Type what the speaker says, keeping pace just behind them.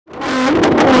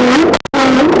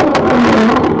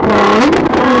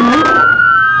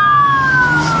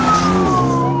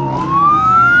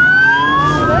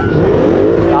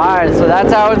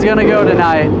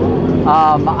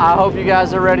I hope you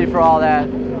guys are ready for all that.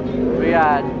 We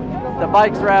got the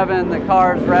bikes revving, the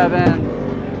cars revving,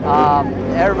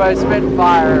 everybody's spitting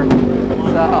fire.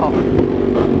 So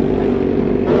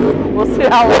we'll see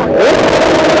how it goes.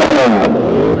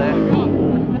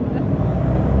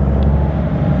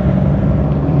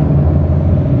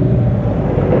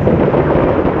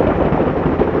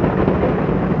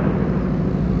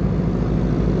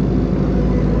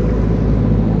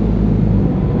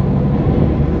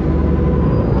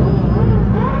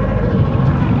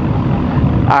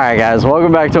 Alright guys,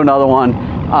 welcome back to another one.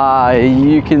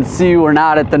 You can see we're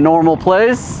not at the normal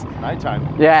place.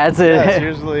 Nighttime. Yeah, it's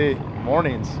usually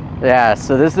mornings. Yeah,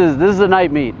 so this is a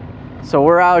night meet. So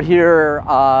we're out here,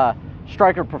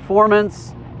 Stryker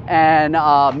Performance and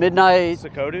Midnight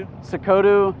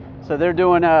Sokudo. So they're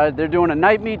doing a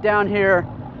night meet down here,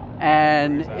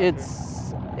 and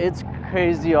it's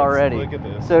crazy already. Look at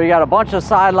this. So we got a bunch of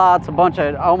side lots,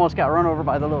 I almost got run over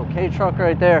by the little K truck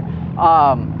right there.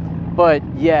 But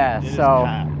yeah,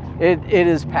 it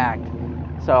is packed.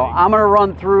 So I'm gonna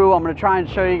run through, I'm gonna try and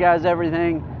show you guys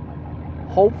everything.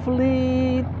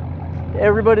 Hopefully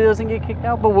everybody doesn't get kicked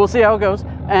out, but we'll see how it goes.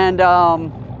 And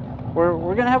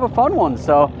we're gonna have a fun one.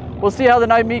 So we'll see how the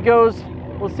night meet goes.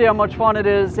 We'll see how much fun it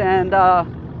is, and I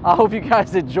hope you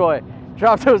guys enjoy.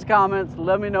 Drop those comments,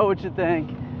 let me know what you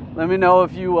think. Let me know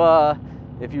if you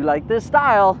like this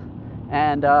style,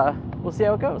 and we'll see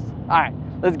how it goes. All right,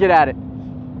 let's get at it.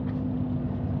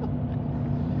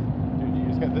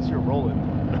 This you're rolling.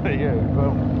 Yeah,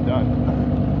 boom, done.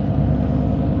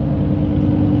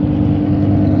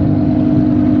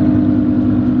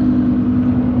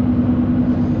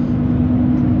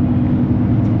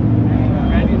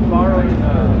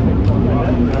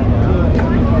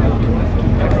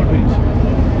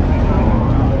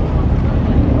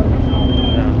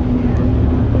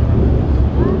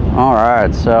 All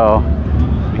right, so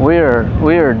we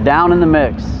are down in the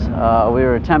mix. We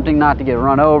were attempting not to get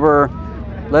run over.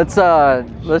 Let's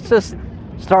just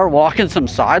start walking some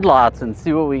side lots and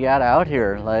see what we got out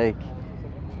here. Like,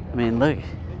 I mean, look,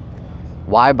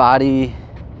 Y body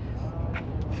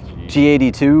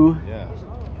G82. Yeah.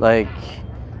 Like,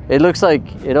 it looks like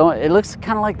it looks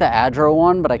kind of like the Adro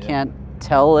one, but I can't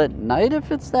tell at night if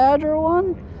it's the Adro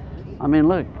one. I mean,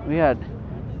 look, we got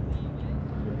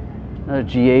another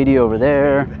G80 over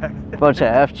there, a bunch of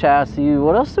F chassis.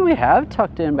 What else do we have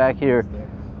tucked in back here?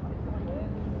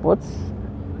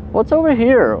 What's over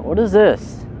here? What is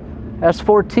this?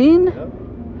 S14? Yep.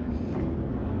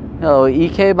 Oh,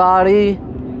 EK body.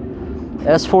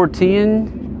 S14.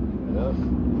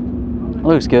 Yep.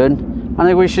 Looks good. I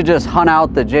think we should just hunt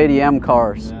out the JDM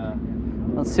cars. Yeah.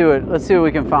 Let's see what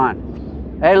we can find.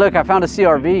 Hey, look, I found a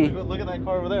CRV. Look at that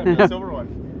car over there, the silver one.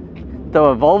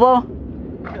 The Volvo?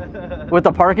 With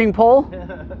the parking pole?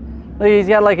 Look, he's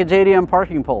got like a JDM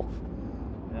parking pole.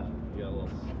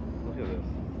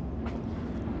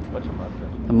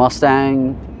 The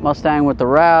Mustang with the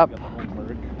wrap. Got the whole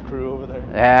Merc crew over there.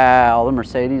 Yeah, all the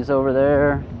Mercedes over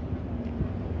there.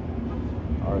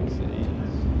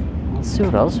 RX-8s. Let's see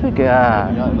what else we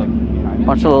got. A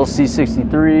bunch of little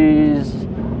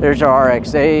C63s. There's our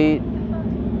RX-8.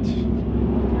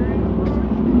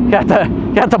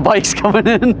 Got the bikes coming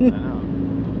in.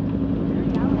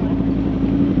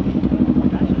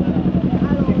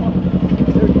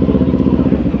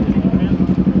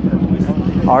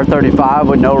 R35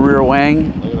 with no rear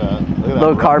wing. Look at that. Look at that.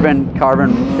 Little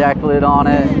carbon deck lid on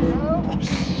it.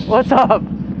 What's up?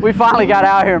 We finally got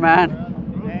out here, man.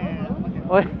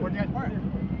 What?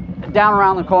 Down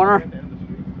around the corner.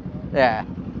 Yeah.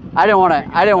 I didn't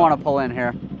want to pull in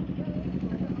here.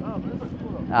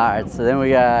 All right. So then we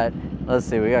got. Let's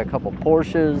see. We got a couple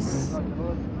Porsches.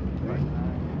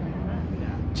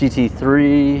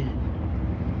 GT3.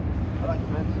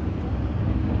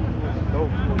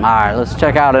 All right, let's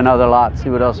check out another lot, see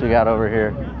what else we got over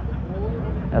here.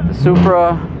 Got the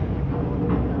Supra.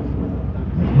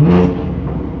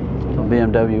 The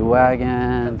BMW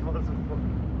wagon.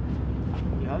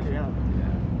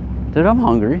 Dude, I'm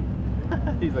hungry.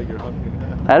 He's like, you're hungry.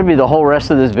 That'd be the whole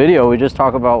rest of this video. We just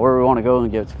talk about where we want to go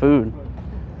and get food.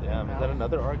 Yeah, is that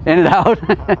another RC? In and out.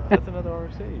 That's another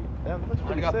RC. Yeah, that's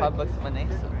pretty sick. $5 in my name.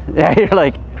 Yeah, you're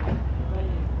like,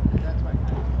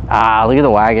 look at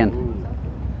the wagon.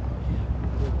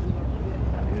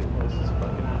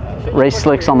 Race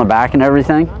slicks on the back and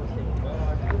everything.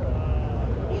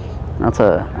 That's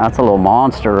a little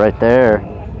monster right there.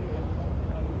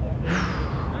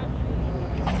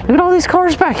 Look at all these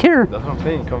cars back here. That's what I'm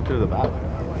saying. Come through the back.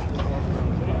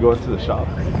 Go into the shop.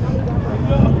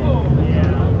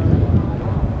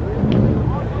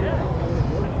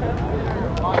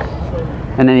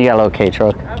 And then you got a little K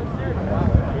truck.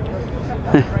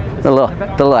 the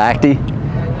little acty.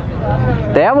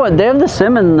 They have the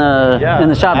sim in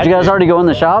the shop. Did you guys already go in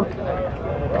the shop?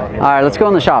 All right, let's go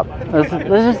in the shop. Let's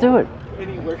just do it.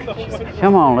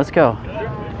 Come on, let's go.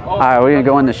 All right, we're gonna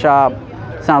go in the shop.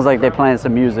 Sounds like they're playing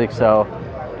some music, so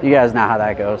you guys know how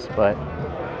that goes. But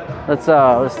let's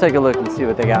take a look and see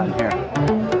what they got in here.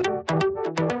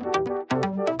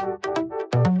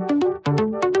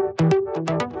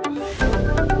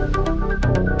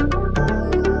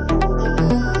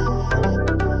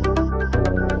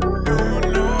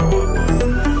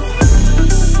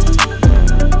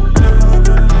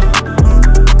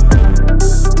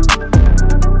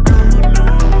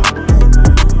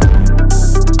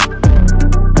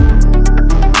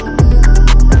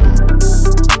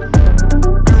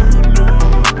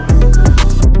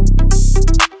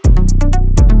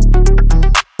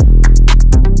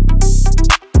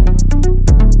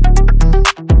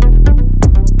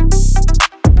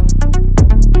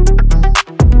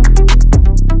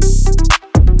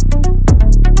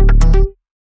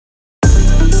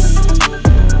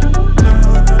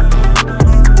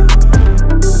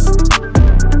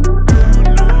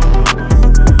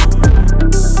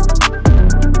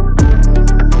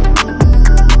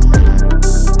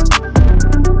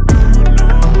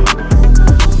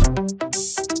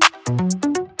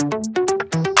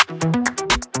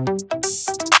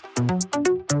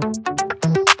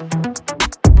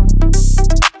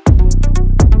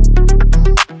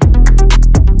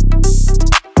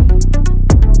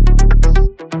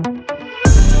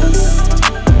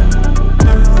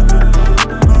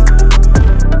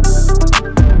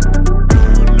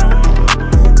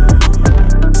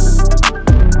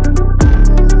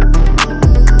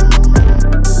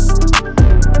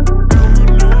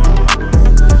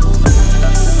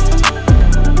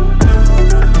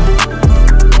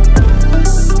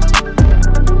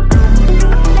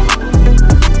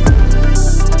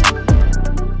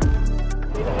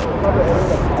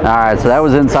 Alright, so that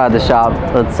was inside the shop.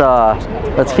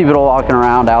 Let's keep it all walking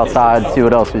around outside, see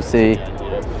what else we see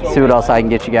what else I can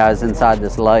get you guys inside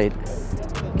this light.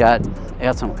 Got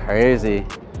some crazy,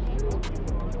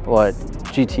 what,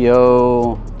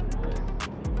 GTO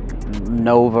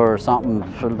Nova or something.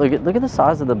 Look at the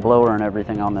size of the blower and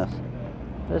everything on this.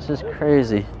 This is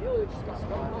crazy.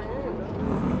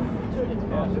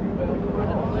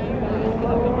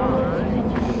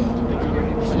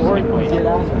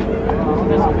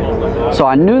 So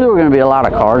I knew there were going to be a lot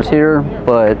of cars here,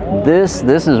 but this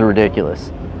is ridiculous.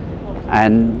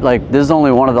 And like, this is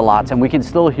only one of the lots, and we can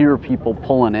still hear people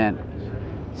pulling in.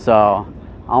 So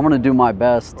I'm going to do my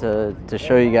best to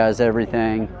show you guys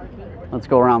everything. Let's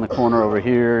go around the corner over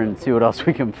here and see what else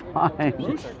we can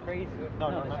find.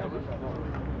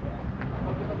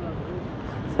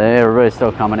 So everybody's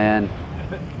still coming in.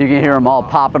 You can hear them all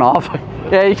popping off.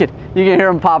 Yeah, you can hear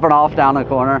them popping off down the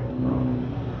corner.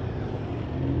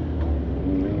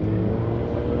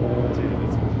 Dude,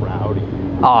 it's rowdy.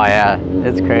 Oh yeah,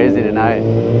 it's crazy tonight.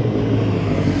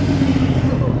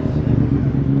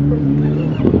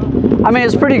 I mean,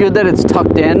 it's pretty good that it's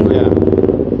tucked in. Yeah.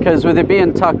 Because with it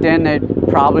being tucked in, it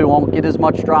probably won't get as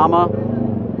much drama.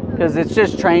 Because it's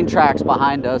just train tracks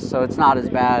behind us, so it's not as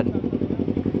bad.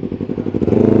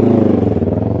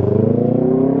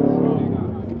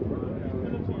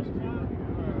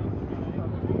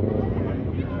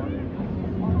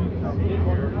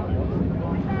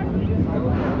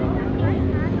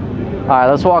 All right,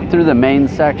 let's walk through the main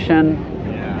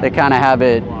section. They kind of have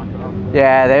it,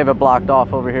 yeah, they have it blocked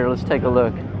off over here. Let's take a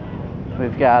look.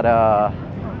 We've got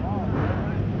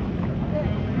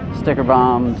sticker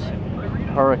bombs,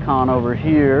 Huracan over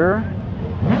here.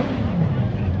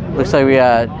 Looks like we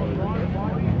got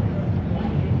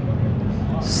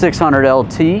 600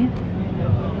 LT. I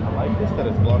like this that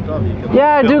it's blocked off.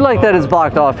 Yeah, I do like that it's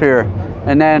blocked off here.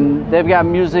 And then they've got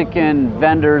music and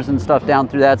vendors and stuff down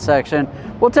through that section.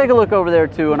 We'll take a look over there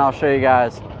too, and I'll show you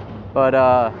guys. But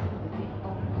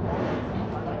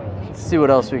let's see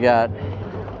what else we got.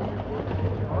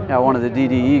 Got one of the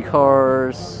DDE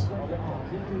cars.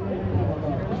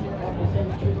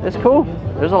 It's cool.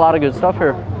 There's a lot of good stuff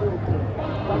here.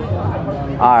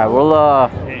 All right,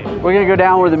 we're gonna go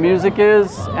down where the music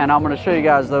is, and I'm gonna show you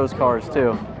guys those cars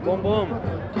too. Boom, boom.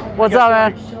 What's up,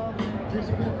 man?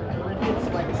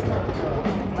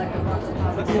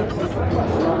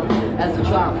 As the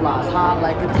trap flies hard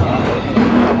like a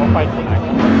tongue. We'll fight tonight.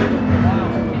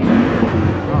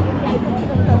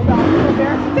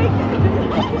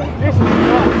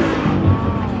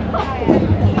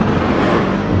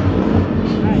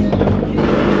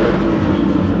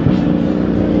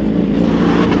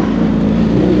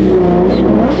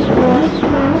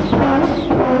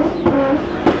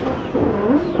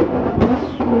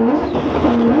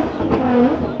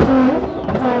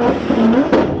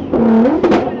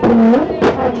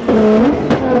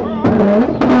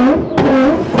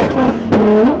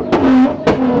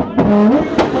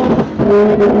 Hey,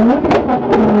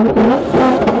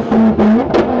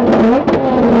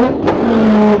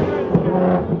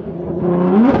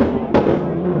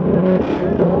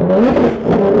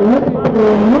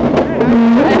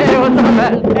 what's up,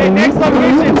 man? Hey, next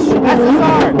location,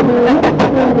 SSR.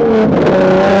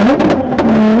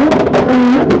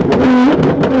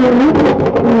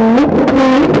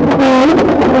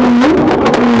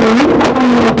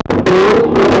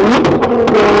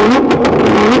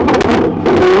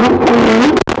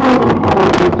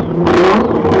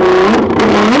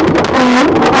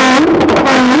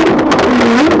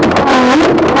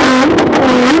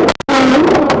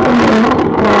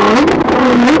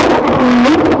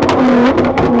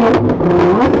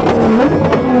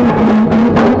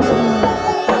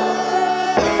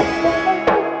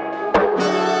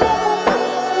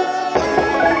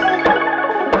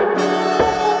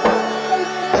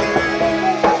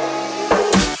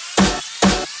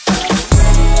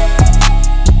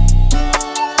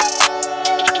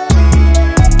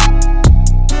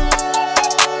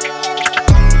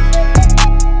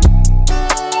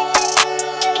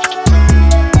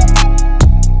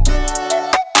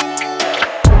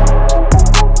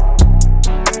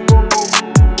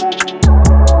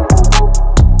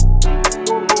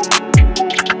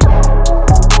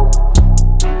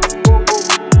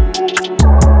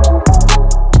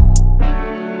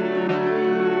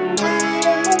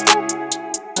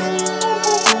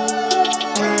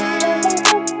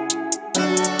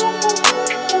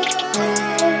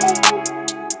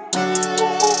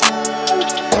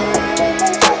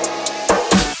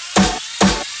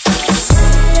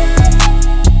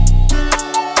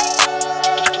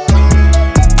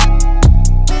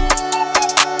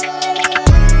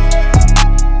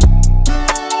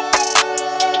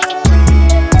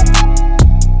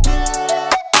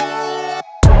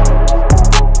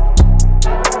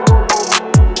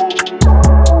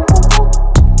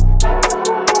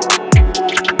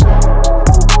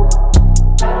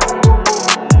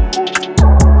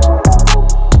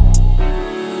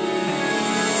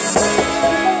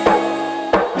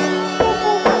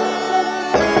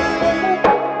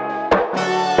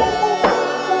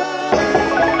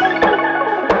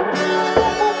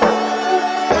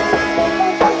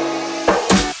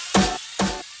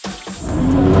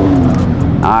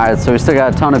 Alright, so we still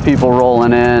got a ton of people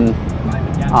rolling in.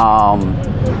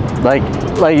 Like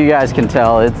you guys can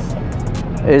tell,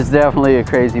 it's definitely a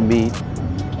crazy meet.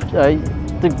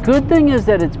 The good thing is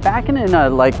that it's back in a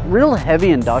like real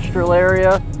heavy industrial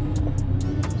area.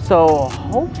 So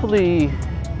hopefully,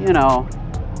 you know,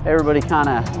 everybody kind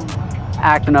of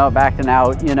acting up, acting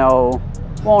out, you know,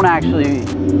 won't actually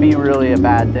be really a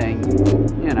bad thing.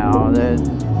 You know,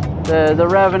 the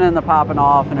revving and the popping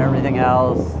off and everything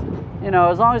else, you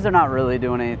know, as long as they're not really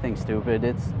doing anything stupid,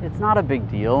 it's not a big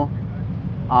deal.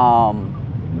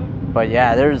 But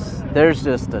yeah, there's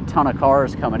just a ton of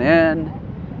cars coming in,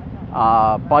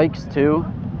 bikes too.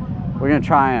 We're gonna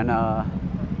try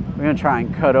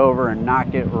and cut over and not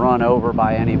get run over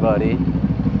by anybody.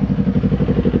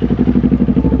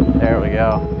 There we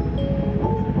go.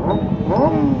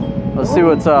 Let's see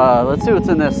what's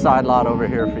in this side lot over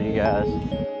here for you guys.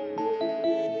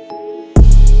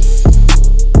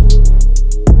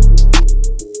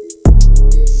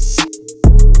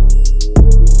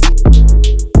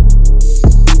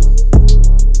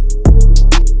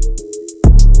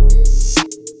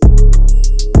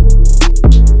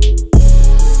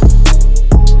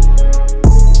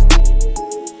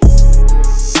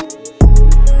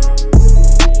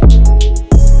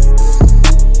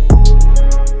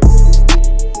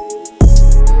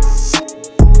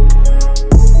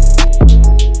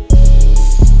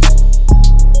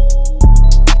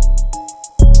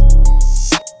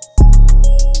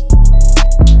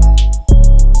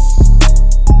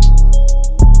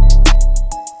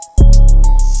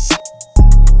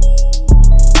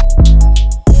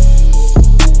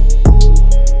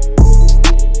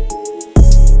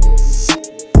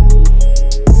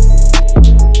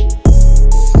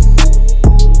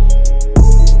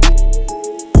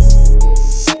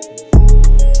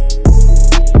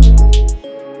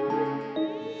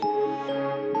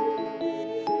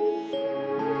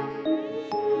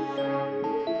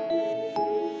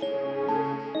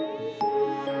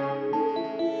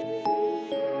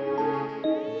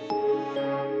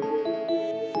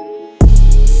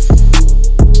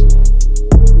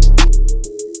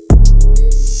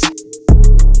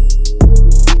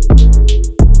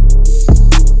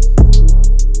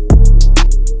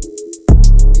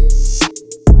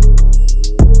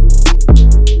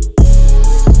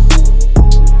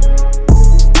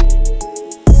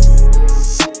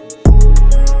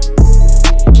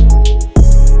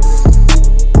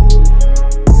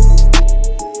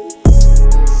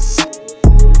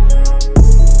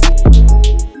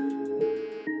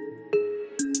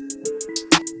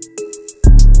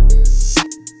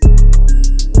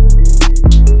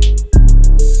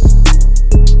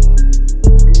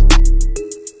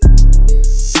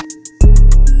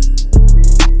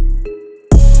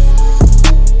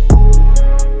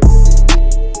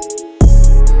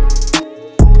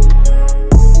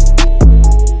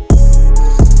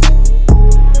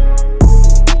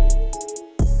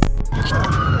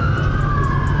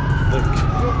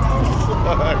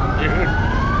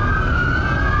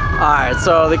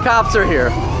 so the cops are here.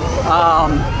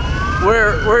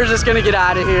 We're just gonna get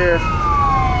out of here.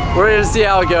 We're gonna see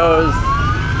how it goes.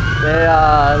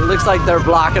 It looks like they're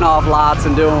blocking off lots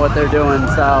and doing what they're doing.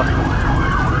 So,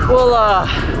 well,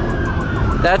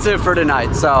 that's it for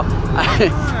tonight. So,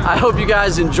 I hope you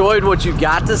guys enjoyed what you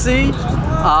got to see.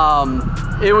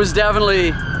 It was definitely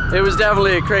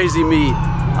a crazy meet.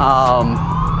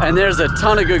 And there's a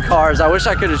ton of good cars. I wish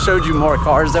I could have showed you more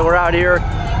cars that were out here,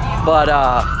 but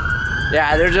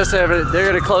yeah, they're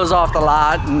gonna close off the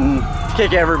lot and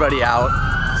kick everybody out.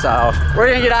 So we're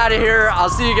gonna get out of here. I'll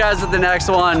see you guys at the next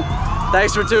one.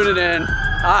 Thanks for tuning in.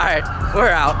 All right, we're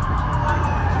out.